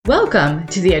Welcome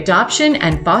to the Adoption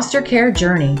and Foster Care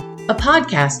Journey, a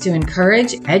podcast to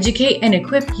encourage, educate, and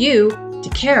equip you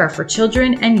to care for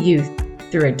children and youth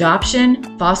through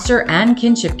adoption, foster, and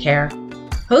kinship care.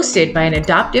 Hosted by an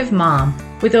adoptive mom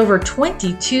with over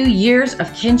 22 years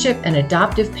of kinship and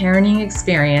adoptive parenting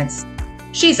experience.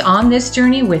 She's on this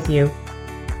journey with you.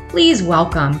 Please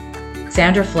welcome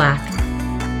Sandra Flack.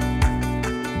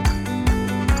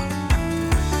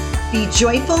 Be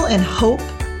joyful in hope,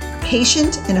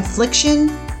 patient in affliction,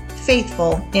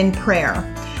 faithful in prayer.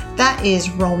 That is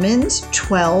Romans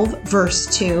 12, verse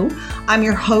 2. I'm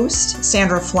your host,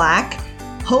 Sandra Flack.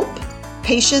 Hope,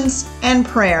 patience, and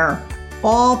prayer,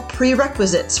 all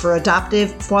prerequisites for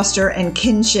adoptive, foster, and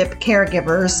kinship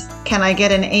caregivers. Can I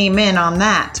get an amen on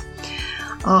that?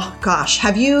 Oh gosh,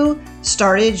 have you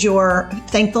started your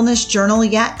thankfulness journal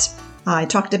yet? I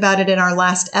talked about it in our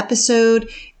last episode.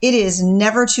 It is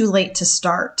never too late to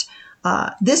start.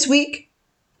 This week,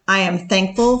 I am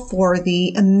thankful for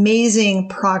the amazing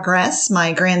progress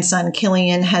my grandson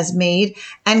Killian has made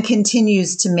and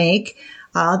continues to make.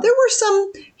 There were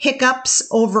some hiccups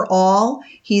overall.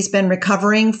 He's been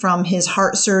recovering from his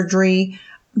heart surgery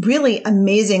really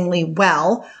amazingly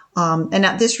well. And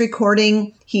at this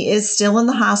recording, he is still in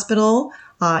the hospital.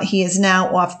 He is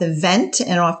now off the vent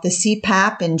and off the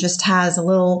CPAP and just has a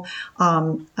little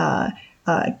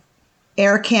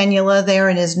air cannula there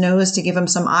in his nose to give him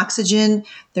some oxygen.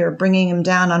 They're bringing him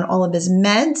down on all of his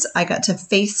meds. I got to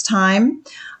FaceTime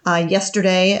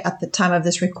yesterday at the time of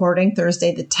this recording,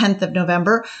 Thursday, the 10th of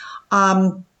November,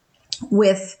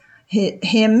 with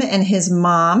him and his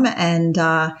mom. And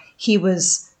he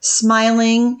was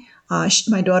smiling.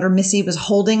 My daughter Missy was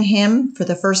holding him for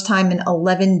the first time in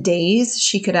 11 days.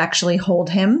 She could actually hold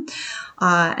him.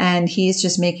 And he's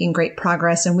just making great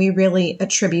progress. And we really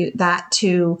attribute that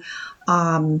to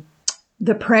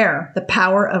the prayer, the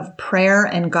power of prayer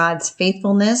and God's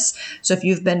faithfulness. So if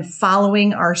you've been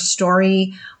following our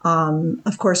story,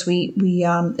 of course, we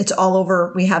it's all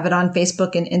over. We have it on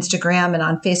Facebook and Instagram. And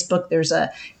on Facebook, there's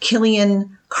a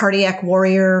Killian Cardiac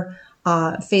Warrior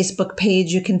Facebook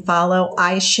page you can follow.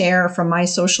 I share from my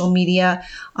social media,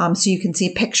 so you can see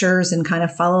pictures and kind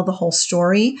of follow the whole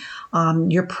story.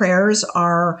 Your prayers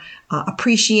are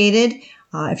appreciated.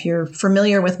 If you're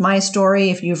familiar with my story,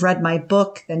 if you've read my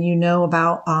book, then you know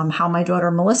about how my daughter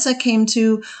Melissa came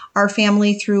to our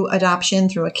family through adoption,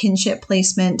 through a kinship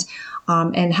placement,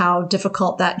 and how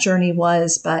difficult that journey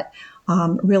was. But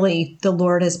really, the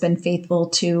Lord has been faithful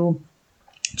to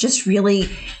just really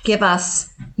give us,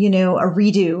 a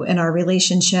redo in our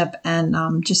relationship.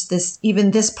 And just this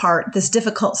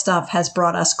difficult stuff has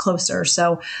brought us closer.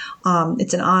 So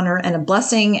it's an honor and a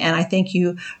blessing. And I thank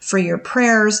you for your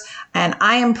prayers. And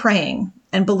I am praying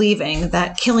and believing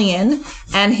that Killian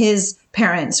and his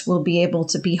parents will be able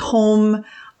to be home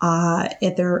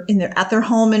at their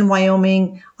home in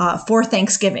Wyoming for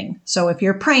Thanksgiving. So if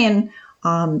you're praying,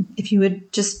 if you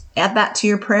would just add that to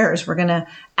your prayers, we're going to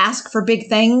ask for big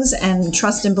things and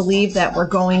trust and believe that we're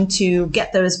going to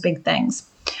get those big things.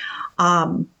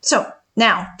 So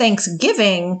now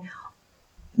Thanksgiving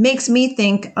makes me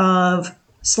think of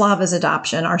Slava's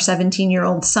adoption, our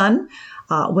 17-year-old son.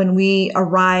 When we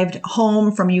arrived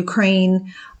home from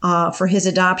Ukraine for his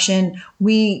adoption,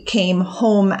 we came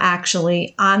home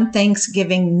actually on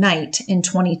Thanksgiving night in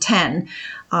 2010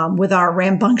 with our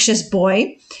rambunctious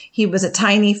boy. He was a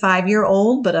tiny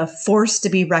 5-year-old, but a force to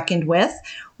be reckoned with.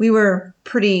 We were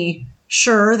pretty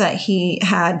sure that he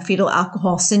had fetal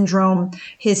alcohol syndrome.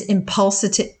 His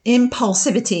impulsivity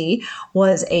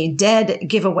was a dead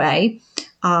giveaway.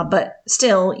 But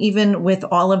still, even with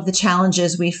all of the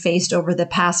challenges we faced over the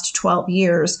past 12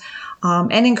 years,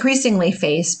 and increasingly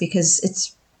face, because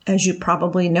it's, as you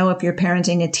probably know, if you're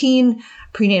parenting a teen,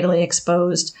 prenatally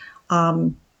exposed,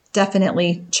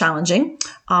 definitely challenging.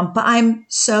 But I'm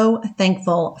so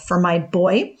thankful for my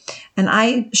boy. And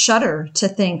I shudder to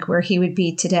think where he would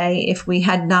be today if we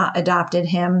had not adopted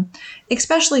him,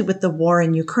 especially with the war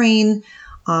in Ukraine.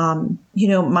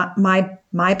 My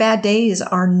bad days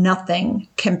are nothing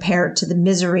compared to the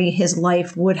misery his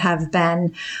life would have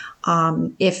been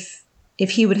if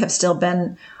he would have still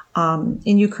been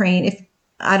in Ukraine. If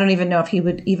I don't even know if he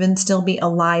would even still be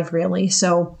alive, really.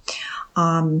 So,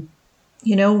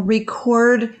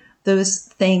 record those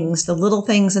things, the little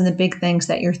things and the big things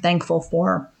that you're thankful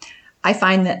for. I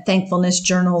find that thankfulness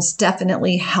journals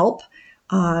definitely help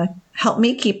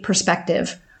me keep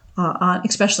perspective.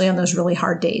 Especially on those really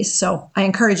hard days. So I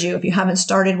encourage you, if you haven't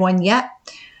started one yet,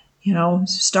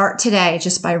 start today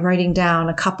just by writing down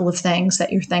a couple of things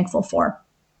that you're thankful for.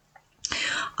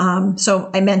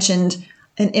 So I mentioned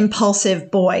an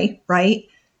impulsive boy, right?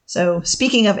 So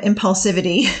speaking of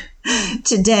impulsivity,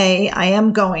 today I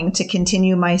am going to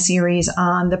continue my series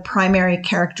on the primary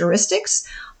characteristics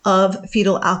of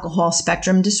fetal alcohol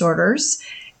spectrum disorders.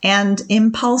 And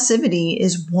impulsivity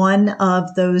is one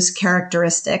of those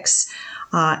characteristics.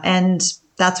 And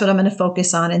that's what I'm going to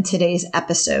focus on in today's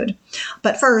episode.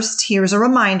 But first, here's a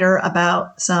reminder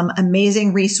about some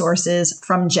amazing resources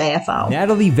from JFO.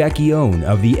 Natalie Vecchione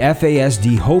of the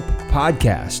FASD Hope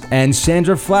podcast and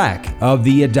Sandra Flack of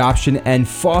the Adoption and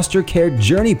Foster Care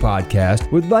Journey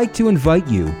podcast would like to invite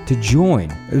you to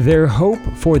join their Hope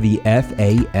for the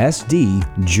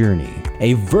FASD Journey,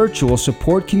 a virtual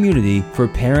support community for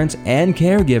parents and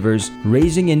caregivers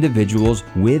raising individuals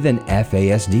with an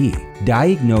FASD,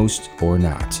 diagnosed or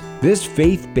not. This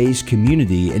faith-based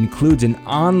community includes an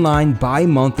online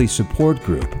bi-monthly support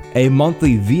group, a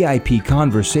monthly VIP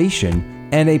conversation,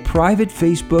 and a private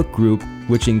Facebook group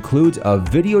which includes a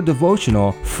video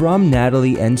devotional from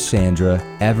Natalie and Sandra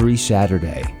every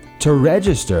Saturday. To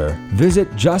register, visit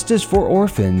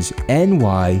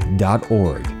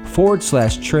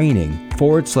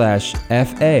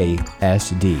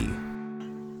justicefororphans.ny.org/training/FASD.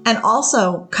 And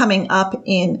also coming up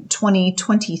in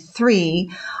 2023,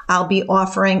 I'll be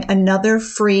offering another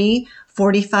free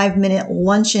 45-minute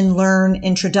lunch and learn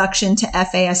introduction to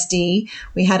FASD.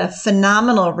 We had a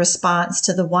phenomenal response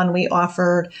to the one we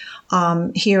offered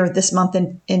here this month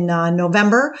in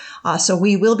November. So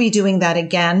we will be doing that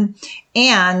again.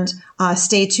 And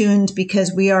stay tuned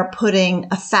because we are putting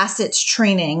a facets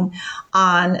training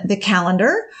on the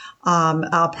calendar.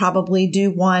 I'll probably do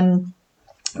one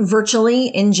virtually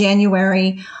in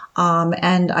January.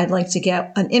 And I'd like to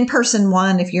get an in-person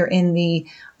one if you're in the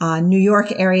New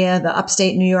York area, the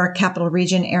upstate New York capital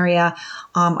region area.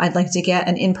 I'd like to get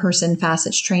an in-person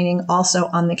facets training also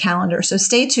on the calendar. So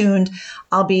stay tuned.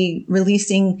 I'll be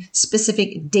releasing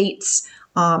specific dates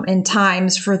and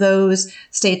times for those.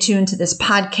 Stay tuned to this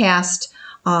podcast,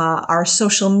 our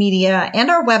social media, and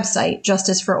our website,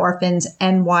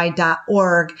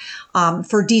 justicefororphansny.org,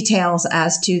 for details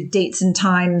as to dates and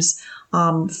times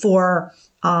for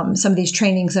some of these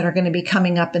trainings that are going to be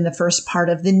coming up in the first part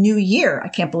of the new year. I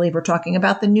can't believe we're talking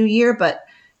about the new year, but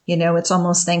it's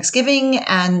almost Thanksgiving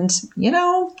and,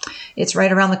 it's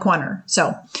right around the corner.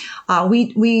 So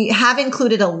we have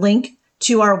included a link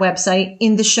to our website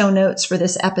in the show notes for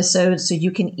this episode, so you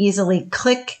can easily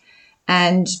click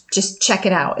and just check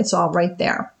it out. It's all right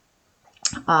there.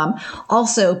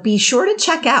 Also, be sure to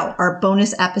check out our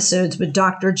bonus episodes with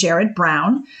Dr. Jared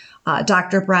Brown.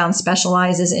 Dr. Brown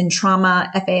specializes in trauma,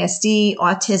 FASD,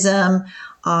 autism,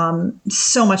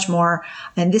 so much more.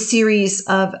 And this series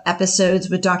of episodes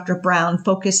with Dr. Brown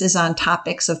focuses on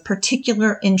topics of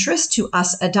particular interest to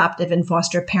us adoptive and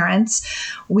foster parents.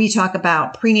 We talk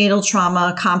about prenatal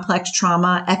trauma, complex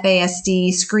trauma,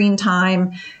 FASD, screen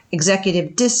time,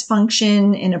 executive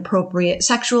dysfunction, inappropriate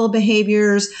sexual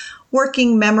behaviors,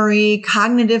 working memory,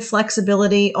 cognitive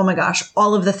flexibility. Oh my gosh,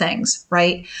 all of the things,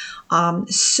 right?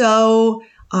 So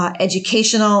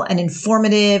educational and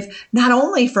informative, not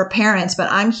only for parents, but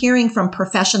I'm hearing from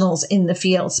professionals in the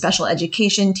field, special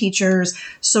education teachers,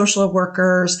 social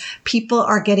workers. People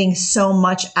are getting so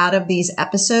much out of these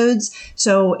episodes.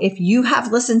 So if you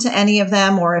have listened to any of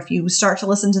them, or if you start to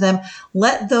listen to them,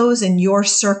 let those in your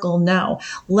circle know.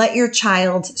 Let your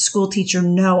child's school teacher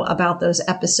know about those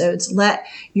episodes. Let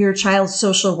your child's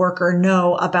social worker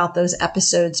know about those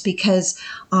episodes, because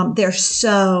they're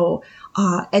so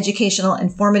educational,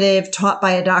 informative, taught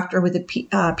by a doctor with a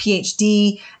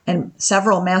PhD and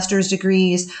several master's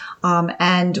degrees.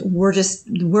 And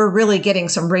we're really getting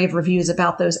some rave reviews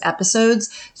about those episodes.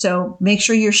 So make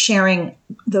sure you're sharing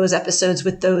those episodes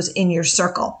with those in your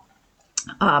circle.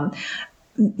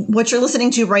 What you're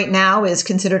listening to right now is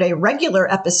considered a regular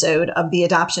episode of the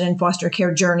Adoption and Foster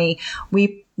Care Journey.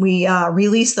 We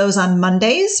release those on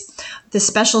Mondays. The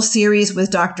special series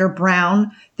with Dr.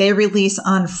 Brown, they release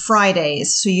on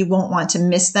Fridays, so you won't want to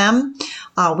miss them.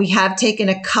 We have taken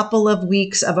a couple of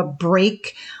weeks of a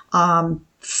break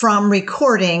from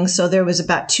recording. So there was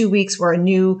about 2 weeks where a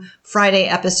new Friday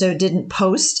episode didn't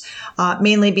post,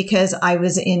 mainly because I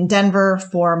was in Denver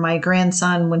for my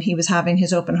grandson when he was having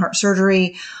his open heart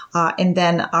surgery. And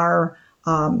then our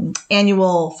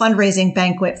annual fundraising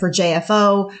banquet for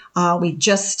JFO. We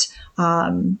just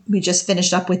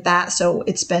finished up with that. So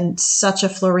it's been such a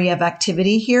flurry of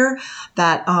activity here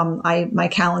that my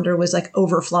calendar was like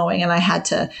overflowing and I had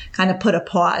to kind of put a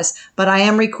pause. But I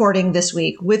am recording this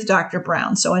week with Dr.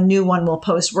 Brown. So a new one will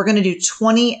post. We're going to do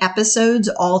 20 episodes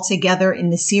all together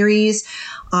in the series.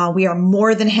 We are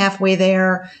more than halfway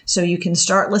there. So you can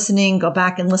start listening, go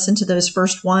back and listen to those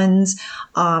first ones.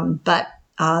 But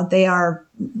They are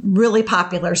really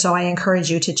popular, so I encourage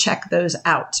you to check those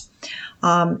out.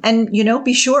 And,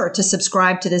 be sure to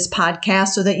subscribe to this podcast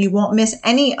so that you won't miss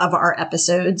any of our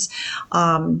episodes.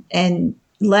 And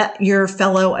let your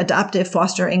fellow adoptive,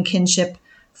 foster, and kinship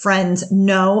friends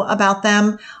know about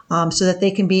them so that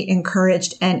they can be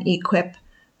encouraged and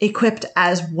equipped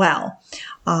as well.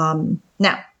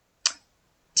 Now,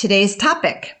 today's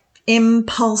topic,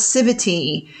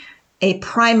 impulsivity, a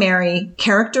primary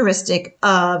characteristic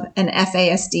of an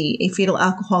FASD, a fetal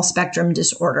alcohol spectrum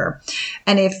disorder.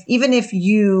 And even if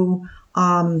you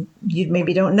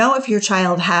maybe don't know if your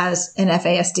child has an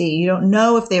FASD, you don't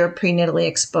know if they were prenatally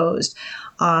exposed,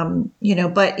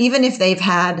 but even if they've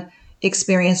had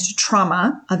experienced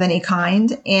trauma of any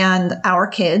kind, and our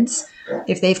kids,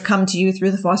 if they've come to you through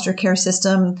the foster care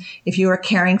system, if you are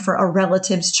caring for a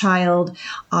relative's child,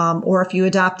 or if you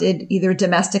adopted either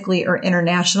domestically or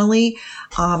internationally,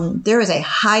 there is a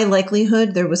high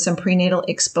likelihood there was some prenatal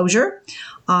exposure.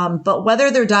 But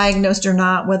whether they're diagnosed or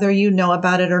not, whether you know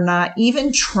about it or not,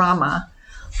 even trauma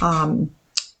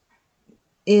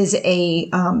is a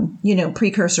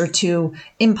precursor to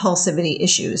impulsivity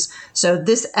issues. So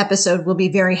this episode will be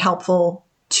very helpful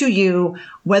to you,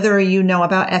 whether you know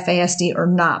about FASD or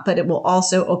not, but it will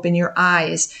also open your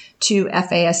eyes to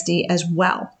FASD as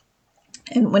well.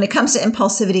 And when it comes to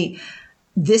impulsivity,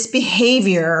 this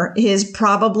behavior is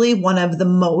probably one of the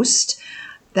most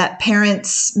that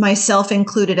parents, myself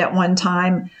included at one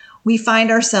time, we find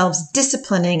ourselves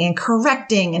disciplining and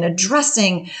correcting and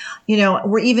addressing.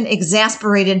 We're even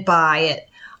exasperated by it.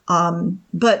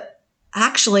 But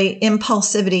actually,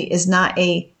 impulsivity is not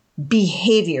a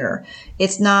behavior.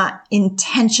 It's not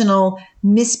intentional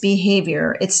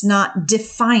misbehavior. It's not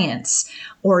defiance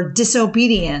or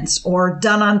disobedience or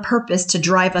done on purpose to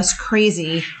drive us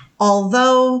crazy,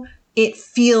 although it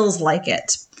feels like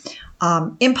it.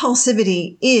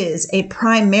 Impulsivity is a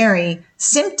primary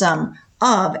symptom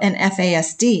of an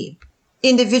FASD.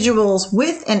 Individuals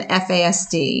with an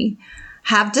FASD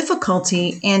have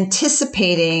difficulty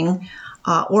anticipating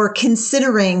or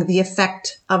considering the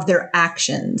effect of their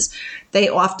actions. They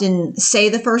often say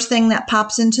the first thing that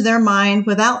pops into their mind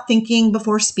without thinking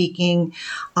before speaking.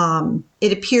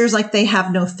 It appears like they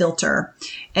have no filter,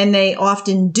 and they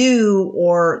often do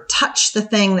or touch the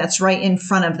thing that's right in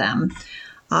front of them.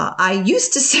 I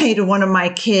used to say to one of my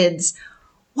kids,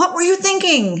 "What were you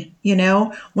thinking?"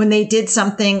 When they did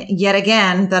something yet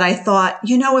again that I thought,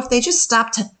 if they just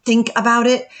stopped to think about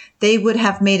it, they would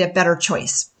have made a better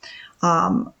choice.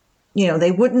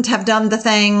 They wouldn't have done the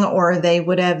thing, or they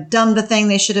would have done the thing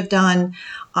they should have done.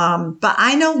 But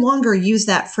I no longer use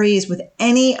that phrase with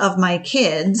any of my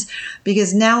kids,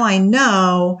 because now I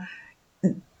know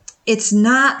it's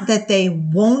not that they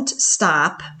won't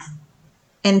stop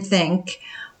and think.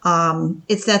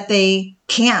 It's that they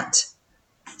can't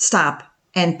stop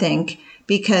and think,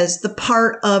 because the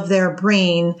part of their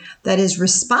brain that is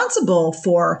responsible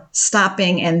for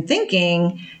stopping and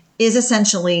thinking is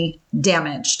essentially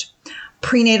damaged.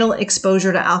 Prenatal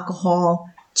exposure to alcohol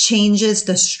changes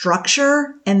the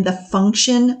structure and the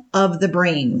function of the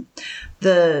brain.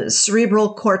 The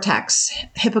cerebral cortex,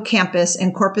 hippocampus,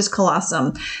 and corpus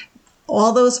callosum,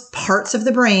 all those parts of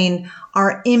the brain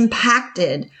are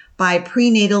impacted by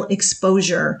prenatal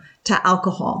exposure to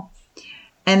alcohol.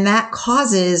 And that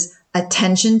causes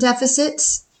attention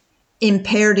deficits,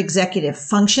 impaired executive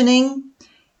functioning,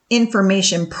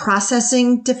 information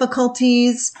processing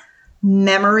difficulties,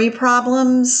 memory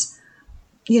problems,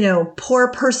 poor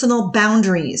personal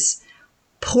boundaries,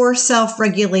 poor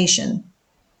self-regulation.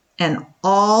 And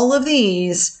all of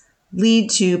these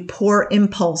lead to poor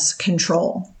impulse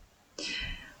control.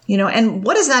 And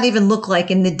what does that even look like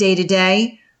in the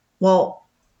day-to-day? Well,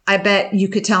 I bet you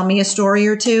could tell me a story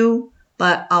or two,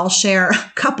 but I'll share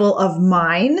a couple of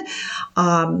mine,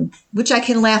 which I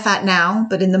can laugh at now,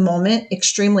 but in the moment,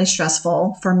 extremely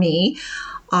stressful for me.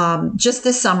 Just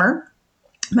this summer,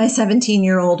 my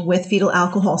 17-year-old with fetal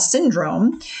alcohol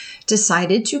syndrome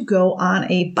decided to go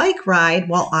on a bike ride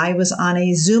while I was on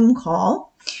a Zoom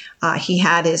call. He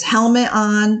had his helmet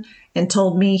on and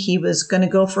told me he was going to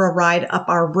go for a ride up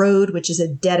our road, which is a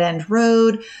dead-end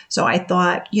road. So I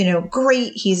thought,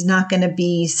 great, he's not going to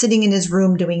be sitting in his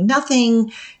room doing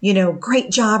nothing.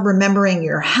 Great job remembering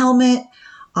your helmet.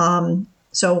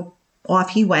 So off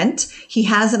he went. He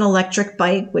has an electric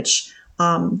bike, which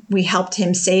we helped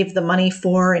him save the money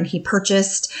for, and he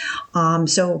purchased.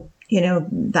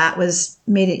 That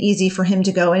made it easy for him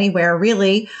to go anywhere,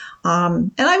 really.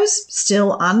 And I was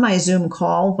still on my Zoom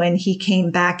call when he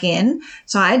came back in,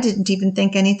 so I didn't even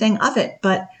think anything of it.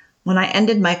 But when I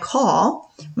ended my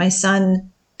call, my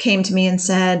son came to me and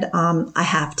said, I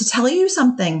have to tell you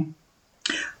something.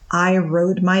 I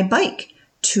rode my bike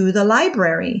to the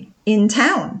library in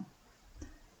town.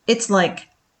 It's like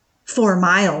 4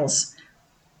 miles.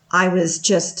 I was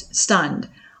just stunned.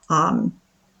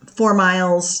 4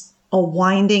 miles, a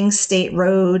winding state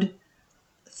road,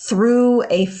 through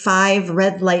a 5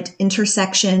 red light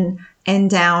intersection and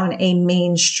down a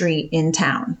main street in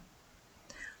town.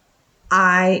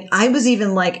 I was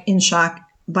even like in shock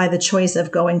by the choice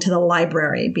of going to the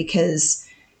library because,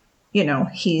 you know,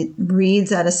 he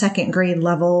reads at a 2nd grade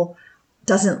level,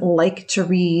 doesn't like to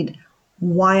read.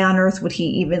 Why on earth would he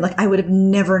even, like, I would have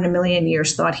never in a million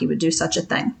years thought he would do such a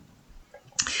thing.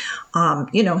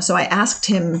 So I asked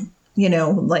him,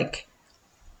 like,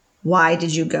 why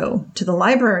did you go to the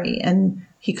library? And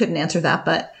he couldn't answer that,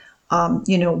 but,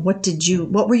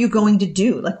 what were you going to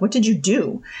do? Like, what did you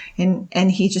do?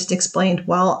 And he just explained,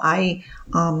 well, I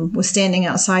was standing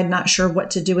outside, not sure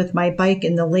what to do with my bike.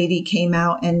 And the lady came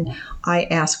out and I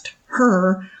asked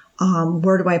her,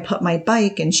 where do I put my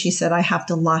bike? And she said, I have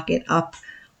to lock it up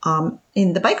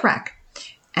in the bike rack.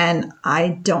 And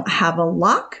I don't have a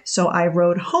lock, so I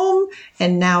rode home.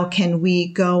 And now can we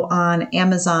go on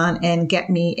Amazon and get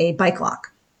me a bike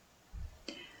lock?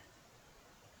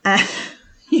 I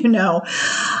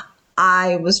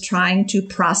was trying to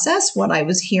process what I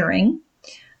was hearing.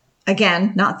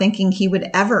 Again, not thinking he would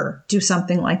ever do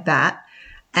something like that.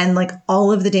 And like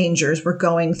all of the dangers were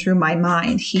going through my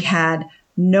mind. He had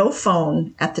no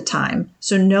phone at the time,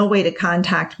 so no way to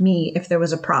contact me if there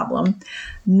was a problem.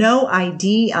 No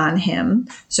ID on him,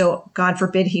 so God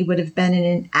forbid he would have been in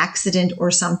an accident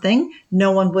or something.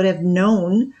 No one would have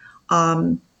known,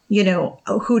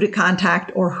 who to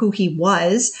contact or who he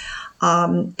was.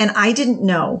 And I didn't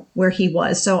know where he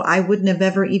was, so I wouldn't have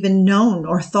ever even known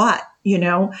or thought,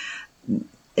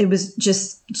 it was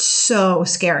just so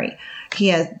scary. He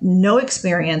had no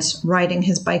experience riding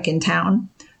his bike in town.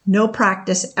 No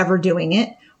practice ever doing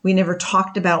it. We never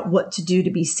talked about what to do to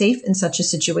be safe in such a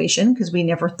situation because we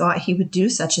never thought he would do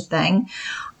such a thing.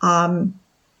 And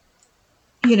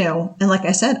like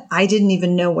I said, I didn't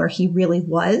even know where he really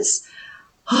was.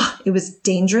 It was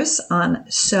dangerous on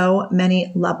so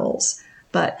many levels.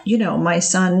 But, my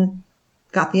son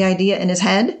got the idea in his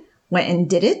head, went and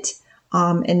did it.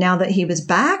 And now that he was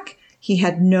back, he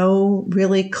had no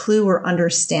really clue or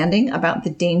understanding about the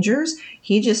dangers.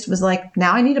 He just was like,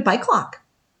 now I need a bike lock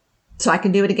so I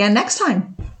can do it again next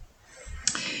time.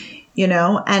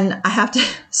 And I have to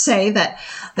say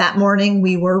that morning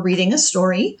we were reading a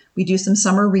story. We do some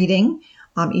summer reading,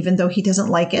 even though he doesn't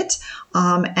like it.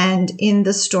 And in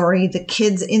the story, the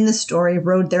kids in the story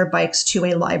rode their bikes to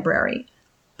a library.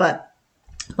 But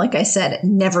like I said,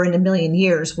 never in a million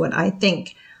years would I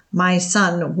think my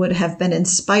son would have been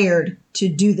inspired to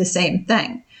do the same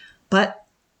thing. But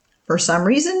for some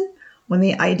reason, when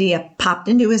the idea popped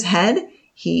into his head,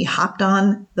 he hopped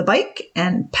on the bike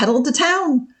and pedaled to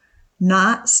town,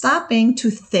 not stopping to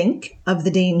think of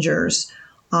the dangers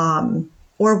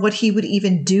or what he would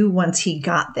even do once he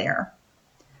got there.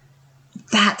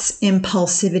 That's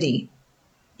impulsivity,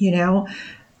 And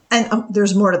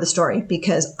there's more to the story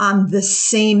because on the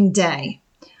same day,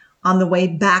 on the way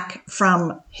back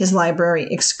from his library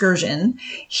excursion,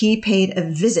 he paid a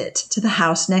visit to the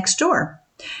house next door.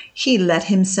 He let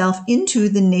himself into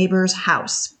the neighbor's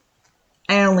house.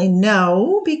 I only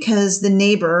know because the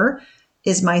neighbor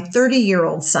is my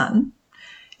 30-year-old son,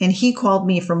 and he called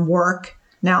me from work.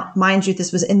 Now, mind you,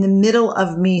 this was in the middle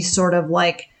of me sort of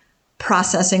like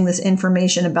processing this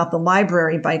information about the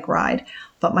library bike ride.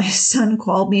 But my son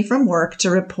called me from work to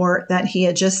report that he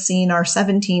had just seen our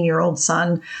 17-year-old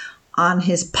son on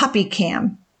his puppy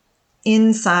cam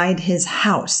inside his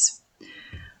house.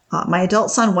 My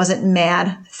adult son wasn't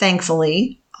mad,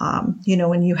 thankfully.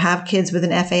 When you have kids with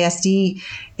an FASD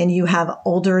and you have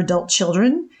older adult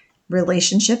children,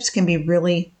 relationships can be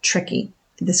really tricky.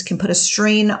 This can put a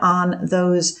strain on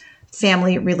those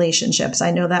family relationships.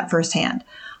 I know that firsthand.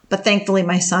 But thankfully,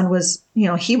 my son was,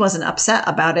 he wasn't upset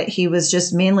about it. He was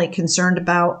just mainly concerned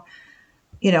about,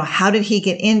 how did he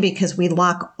get in? Because we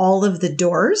lock all of the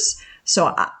doors.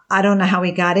 So I don't know how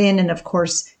he got in. And of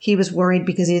course, he was worried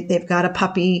because they've got a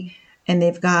puppy and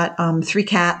they've got 3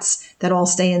 cats that all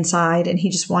stay inside. And he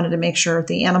just wanted to make sure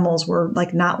the animals were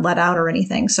like not let out or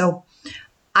anything. So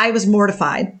I was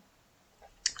mortified.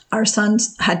 Our son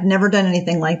had never done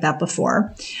anything like that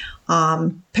before.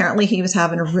 Apparently he was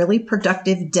having a really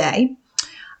productive day.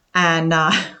 And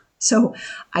so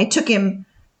I took him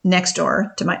next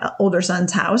door to my older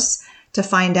son's house to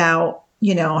find out,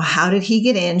 how did he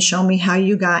get in? Show me how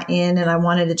you got in. And I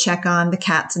wanted to check on the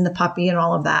cats and the puppy and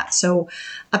all of that. So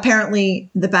apparently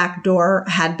the back door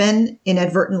had been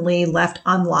inadvertently left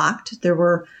unlocked. There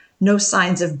were no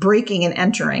signs of breaking and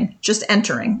entering, just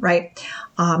entering, right?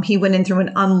 He went in through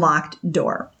an unlocked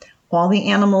door. All the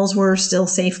animals were still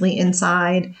safely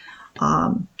inside.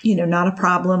 Not a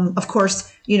problem. Of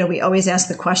course, we always ask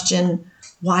the question,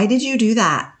 why did you do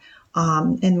that?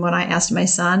 And when I asked my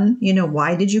son,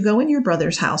 why did you go in your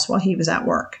brother's house while he was at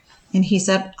work? And he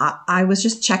said, I was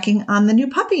just checking on the new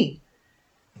puppy.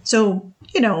 So,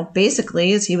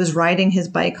 basically, as he was riding his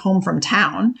bike home from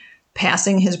town,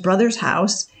 passing his brother's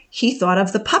house, he thought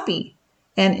of the puppy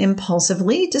and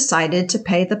impulsively decided to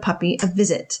pay the puppy a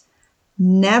visit,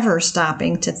 never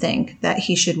stopping to think that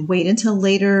he should wait until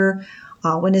later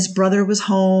when his brother was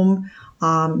home.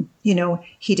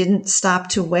 He didn't stop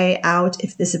to weigh out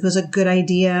if this was a good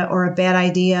idea or a bad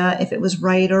idea, if it was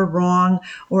right or wrong,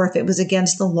 or if it was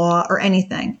against the law or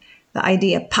anything. The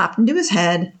idea popped into his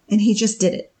head and he just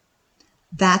did it.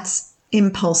 That's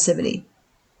impulsivity.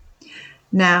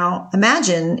 Now,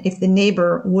 imagine if the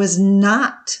neighbor was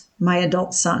not my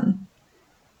adult son.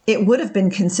 It would have been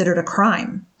considered a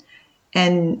crime.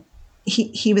 And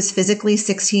he was physically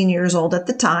 16 years old at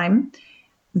the time,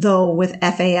 though with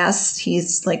FAS,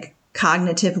 he's like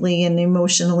cognitively and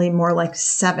emotionally more like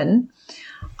 7.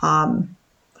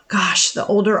 The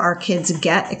older our kids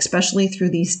get, especially through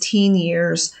these teen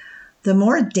years, the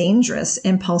more dangerous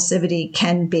impulsivity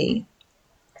can be.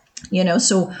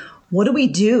 So what do we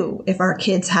do if our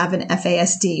kids have an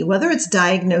FASD, whether it's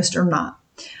diagnosed or not?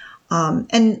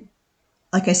 And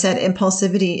like I said,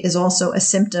 impulsivity is also a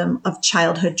symptom of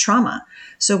childhood trauma.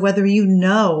 So whether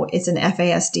it's an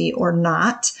FASD or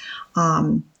not,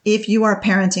 if you are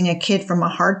parenting a kid from a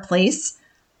hard place,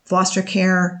 foster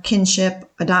care, kinship,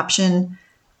 adoption,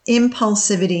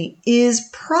 impulsivity is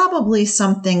probably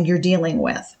something you're dealing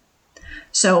with.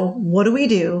 So what do we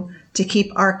do to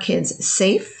keep our kids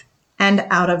safe and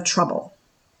out of trouble?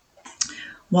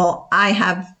 Well, I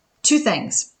have 2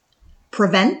 things: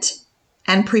 prevent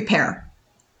and prepare.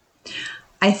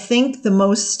 I think the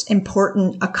most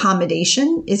important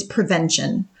accommodation is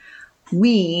prevention.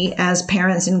 We, as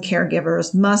parents and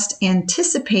caregivers, must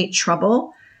anticipate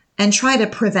trouble and try to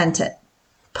prevent it.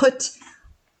 Put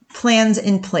plans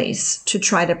in place to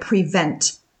try to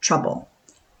prevent trouble.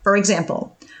 For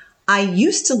example, I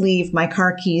used to leave my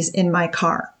car keys in my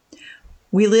car.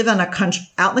 We live out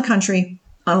in the country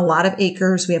on a lot of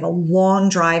acres. We have a long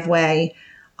driveway.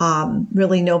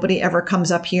 Really, nobody ever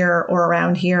comes up here or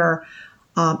around here.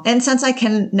 And since I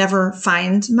can never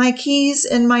find my keys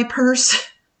in my purse,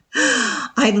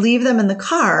 I'd leave them in the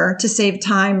car to save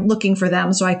time looking for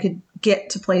them so I could get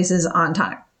to places on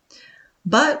time.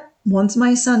 But once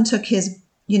my son took his,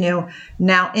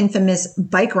 now infamous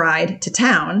bike ride to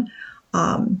town,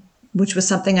 which was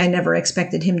something I never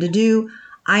expected him to do,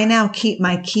 I now keep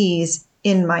my keys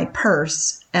in my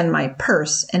purse and my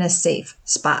purse in a safe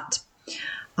spot.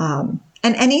 And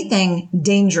anything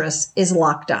dangerous is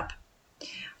locked up.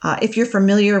 If you're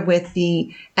familiar with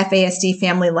the FASD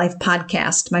Family Life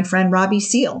podcast, my friend Robbie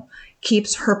Seal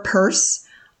keeps her purse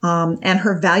and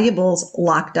her valuables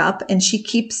locked up, and she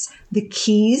keeps the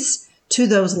keys to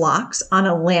those locks on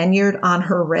a lanyard on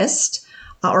her wrist,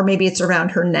 or maybe it's around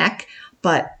her neck.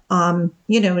 But,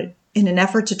 in an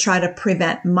effort to try to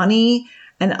prevent money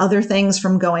and other things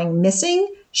from going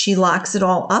missing, she locks it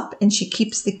all up and she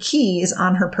keeps the keys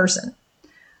on her person,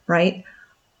 right?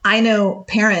 I know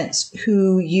parents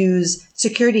who use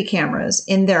security cameras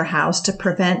in their house to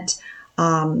prevent,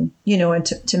 and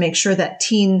to make sure that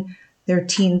their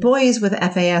teen boys with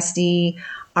FASD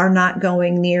are not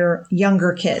going near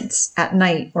younger kids at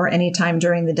night or anytime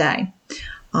during the day.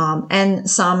 And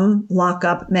some lock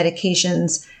up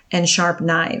medications and sharp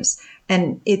knives.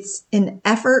 And it's an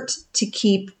effort to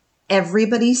keep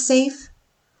everybody safe,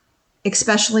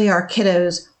 especially our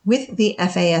kiddos with the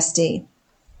FASD.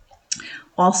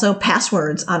 Also,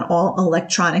 passwords on all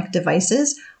electronic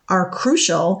devices are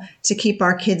crucial to keep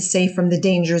our kids safe from the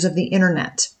dangers of the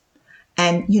internet.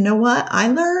 And you know what I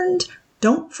learned?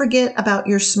 Don't forget about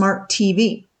your smart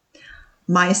TV.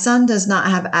 My son does not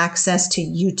have access to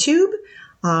YouTube.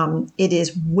 It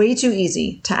is way too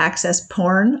easy to access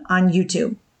porn on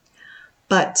YouTube,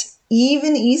 but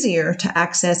even easier to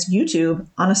access YouTube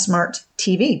on a smart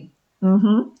TV.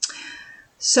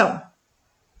 So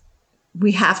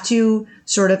we have to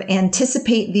sort of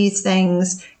anticipate these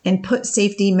things and put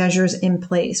safety measures in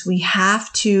place. We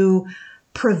have to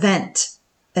prevent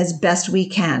as best we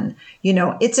can.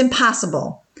 It's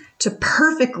impossible to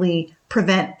perfectly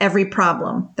prevent every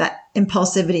problem that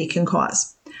impulsivity can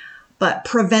cause. but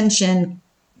prevention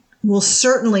will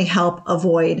certainly help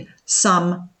avoid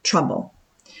some trouble.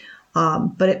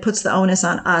 But it puts the onus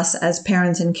on us as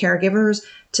parents and caregivers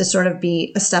to sort of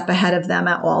be a step ahead of them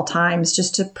at all times,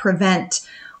 just to prevent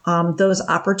those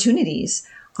opportunities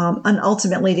and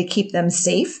ultimately to keep them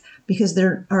safe, because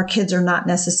our kids are not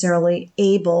necessarily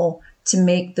able to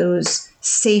make those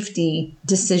safety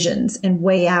decisions and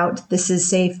weigh out, this is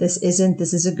safe, this isn't,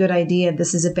 this is a good idea,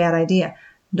 this is a bad idea.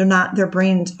 Their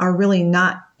brains are really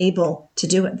not able to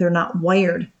do it. They're not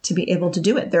wired to be able to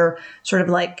do it. They're sort of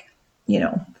like,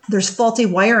 there's faulty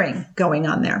wiring going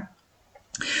on there.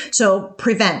 So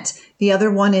prevent. The other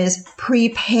one is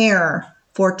prepare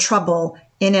for trouble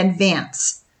in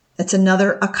advance. That's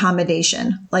another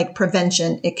accommodation. Like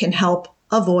prevention, it can help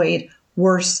avoid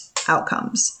worse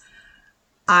outcomes.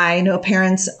 I know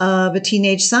parents of a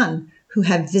teenage son who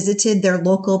have visited their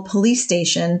local police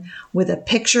station with a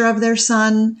picture of their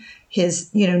son,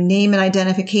 his, name and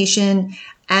identification,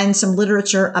 and some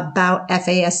literature about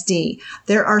FASD.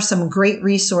 There are some great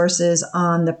resources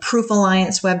on the Proof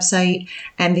Alliance website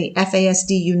and the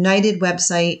FASD United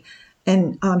website,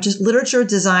 and just literature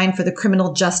designed for the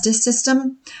criminal justice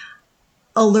system,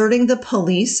 alerting the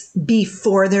police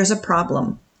before there's a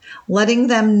problem. Letting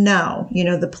them know,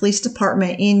 the police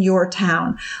department in your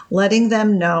town, letting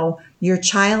them know your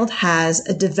child has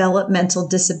a developmental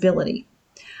disability,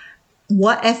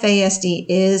 what FASD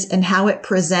is and how it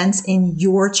presents in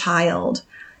your child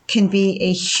can be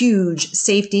a huge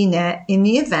safety net in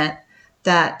the event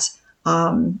that,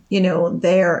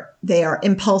 they are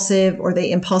impulsive or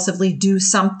they impulsively do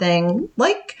something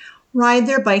like ride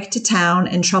their bike to town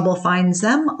and trouble finds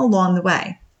them along the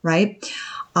way, right?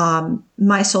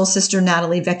 My soul sister,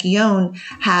 Natalie Vecchione,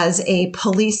 has a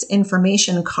police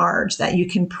information card that you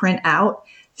can print out,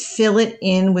 fill it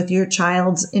in with your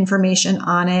child's information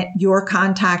on it, your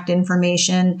contact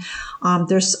information.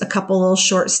 There's a couple little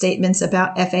short statements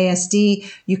about FASD.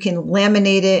 You can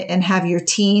laminate it and have your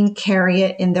teen carry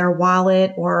it in their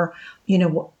wallet or,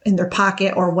 in their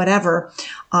pocket or whatever,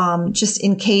 just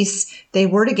in case they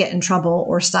were to get in trouble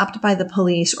or stopped by the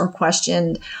police or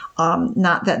questioned.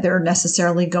 Not that they're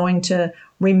necessarily going to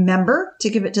remember to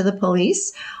give it to the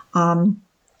police,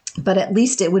 but at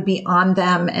least it would be on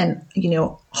them and,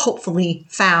 hopefully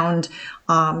found,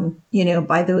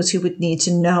 by those who would need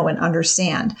to know and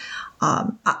understand.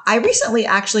 I recently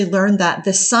actually learned that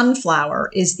the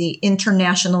sunflower is the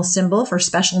international symbol for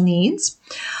special needs.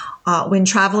 When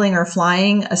traveling or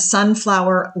flying, a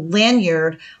sunflower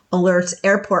lanyard alerts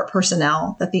airport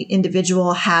personnel that the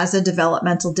individual has a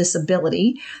developmental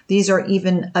disability. These are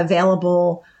even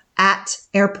available at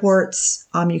airports.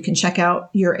 You can check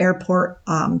out your airport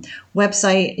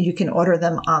website. You can order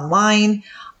them online.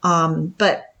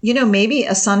 But, maybe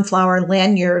a sunflower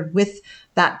lanyard with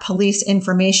that police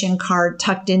information card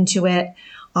tucked into it,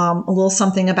 a little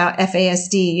something about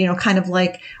FASD, kind of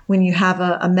like when you have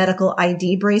a medical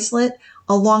ID bracelet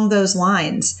along those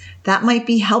lines. That might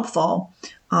be helpful.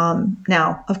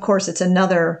 Now, of course, it's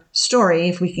another story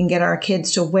if we can get our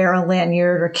kids to wear a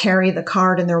lanyard or carry the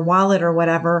card in their wallet or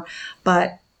whatever.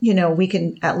 But, we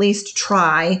can at least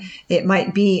try. It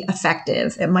might be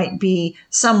effective. It might be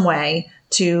some way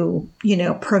to,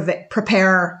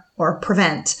 prepare or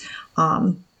prevent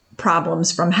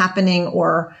problems from happening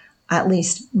or at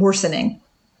least worsening.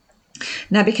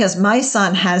 Now, because my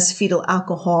son has fetal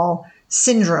alcohol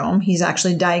syndrome, he's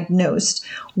actually diagnosed,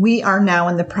 we are now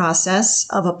in the process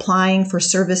of applying for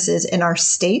services in our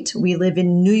state. We live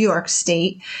in New York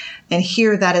State, and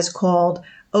here that is called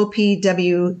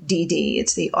OPWDD.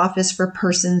 It's the Office for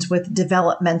Persons with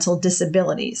Developmental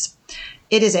Disabilities.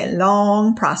 It is a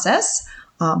long process.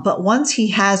 But once he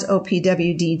has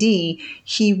OPWDD,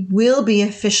 he will be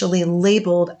officially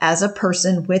labeled as a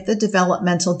person with a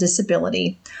developmental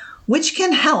disability, which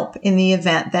can help in the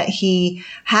event that he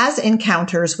has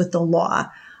encounters with the law.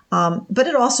 But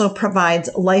it also provides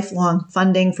lifelong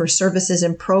funding for services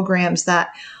and programs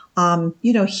that,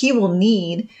 he will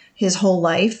need his whole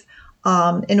life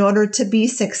in order to be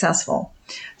successful.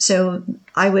 So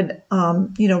I would,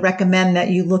 recommend that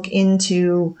you look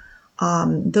into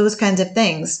those kinds of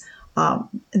things.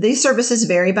 These services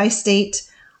vary by state,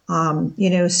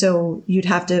 so you'd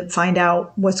have to find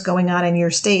out what's going on in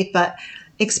your state. But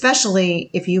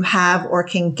especially if you have or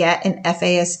can get an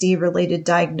FASD related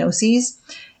diagnosis,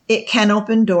 it can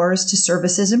open doors to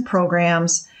services and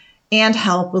programs and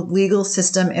help with legal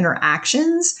system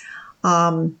interactions,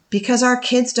 because our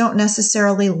kids don't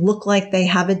necessarily look like they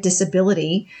have a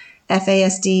disability.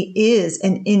 FASD is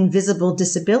an invisible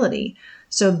disability.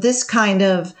 So this kind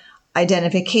of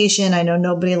identification, I know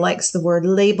nobody likes the word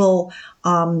label,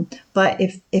 but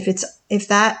if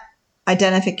that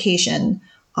identification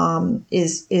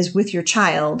is with your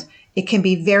child, it can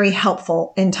be very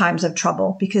helpful in times of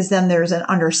trouble, because then there's an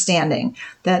understanding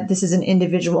that this is an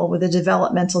individual with a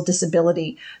developmental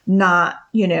disability, not,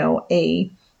 a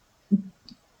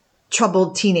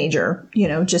troubled teenager,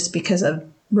 just because of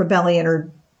rebellion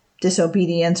or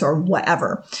disobedience or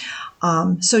whatever.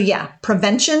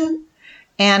 Prevention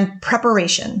and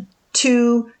preparation,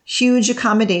 two huge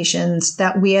accommodations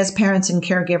that we as parents and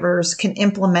caregivers can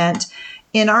implement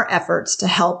in our efforts to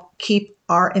help keep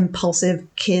our impulsive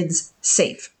kids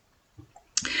safe.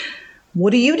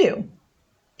 What do you do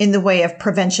in the way of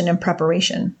prevention and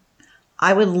preparation?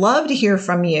 I would love to hear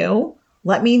from you.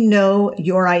 Let me know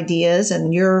your ideas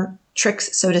and your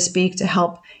tricks, so to speak, to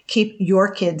help keep your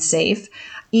kids safe.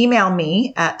 Email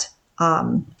me at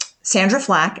Sandra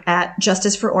Flack at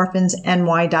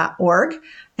justicefororphansny.org,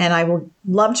 and I would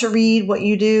love to read what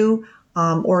you do,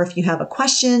 or if you have a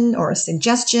question or a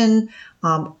suggestion.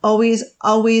 Always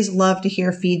love to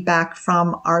hear feedback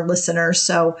from our listeners.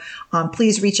 So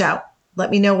please reach out. Let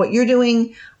me know what you're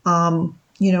doing,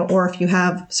 or if you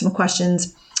have some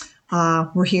questions.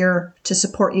 We're here to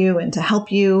support you and to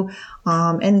help you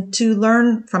and to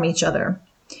learn from each other.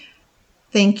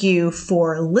 Thank you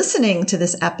for listening to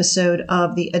this episode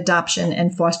of the Adoption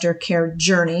and Foster Care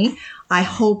Journey. I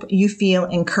hope you feel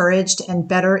encouraged and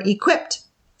better equipped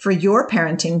for your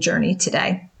parenting journey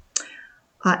today.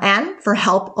 And for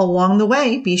help along the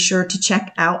way, be sure to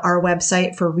check out our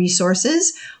website for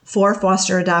resources for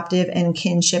foster, adoptive, and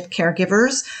kinship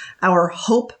caregivers, our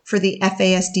Hope for the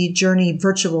FASD Journey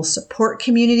virtual support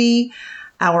community,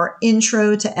 our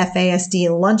Intro to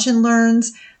FASD lunch and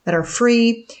learns that are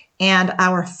free, and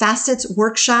our Facets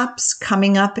workshops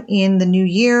coming up in the new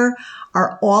year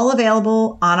are all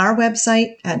available on our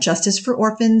website at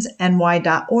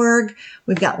justicefororphansny.org.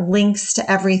 We've got links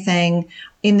to everything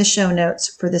in the show notes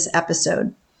for this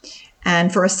episode.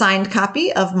 And for a signed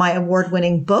copy of my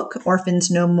award-winning book,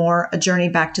 Orphans No More, A Journey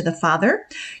Back to the Father,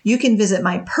 you can visit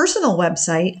my personal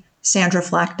website,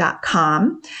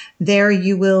 sandraflack.com. There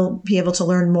you will be able to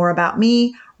learn more about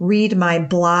me, read my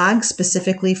blog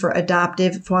specifically for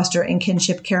adoptive, foster, and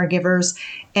kinship caregivers,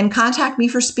 and contact me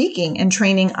for speaking and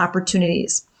training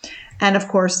opportunities. And of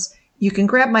course, you can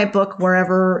grab my book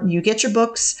wherever you get your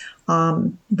books.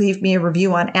 Leave me a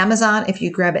review on Amazon if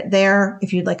you grab it there.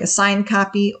 If you'd like a signed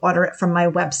copy, order it from my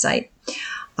website.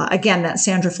 Again, that's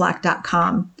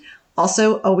sandraflack.com.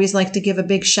 Also, always like to give a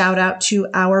big shout out to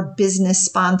our business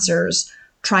sponsors,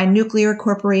 Tri-Nuclear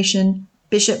Corporation,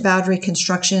 Bishop Boundary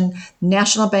Construction,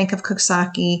 National Bank of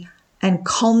Coxsackie, and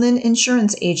Cullinan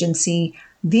Insurance Agency.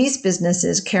 These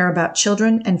businesses care about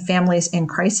children and families in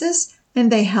crisis,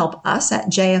 and they help us at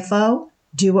JFO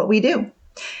do what we do.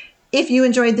 If you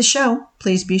enjoyed the show,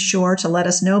 please be sure to let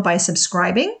us know by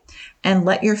subscribing, and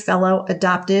let your fellow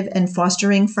adoptive and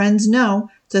fostering friends know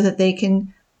so that they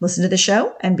can listen to the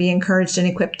show and be encouraged and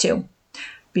equipped too.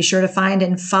 Be sure to find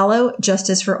and follow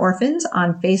Justice for Orphans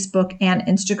on Facebook and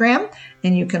Instagram.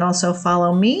 And you can also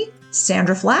follow me,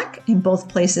 Sandra Flack, in both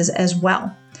places as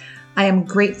well. I am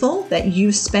grateful that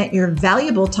you spent your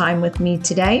valuable time with me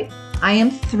today. I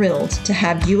am thrilled to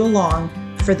have you along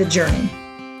for the journey.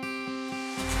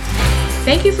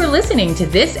 Thank you for listening to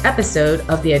this episode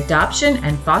of the Adoption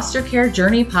and Foster Care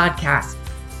Journey podcast,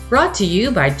 brought to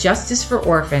you by Justice for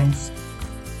Orphans.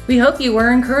 We hope you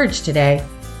were encouraged today.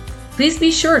 Please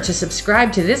be sure to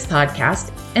subscribe to this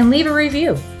podcast and leave a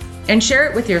review, and share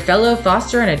it with your fellow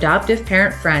foster and adoptive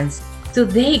parent friends so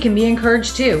they can be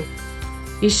encouraged too.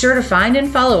 Be sure to find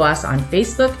and follow us on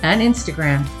Facebook and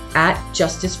Instagram at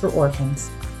Justice for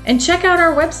Orphans, and check out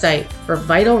our website for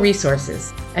vital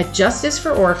resources at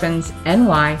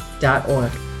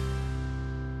justicefororphansny.org.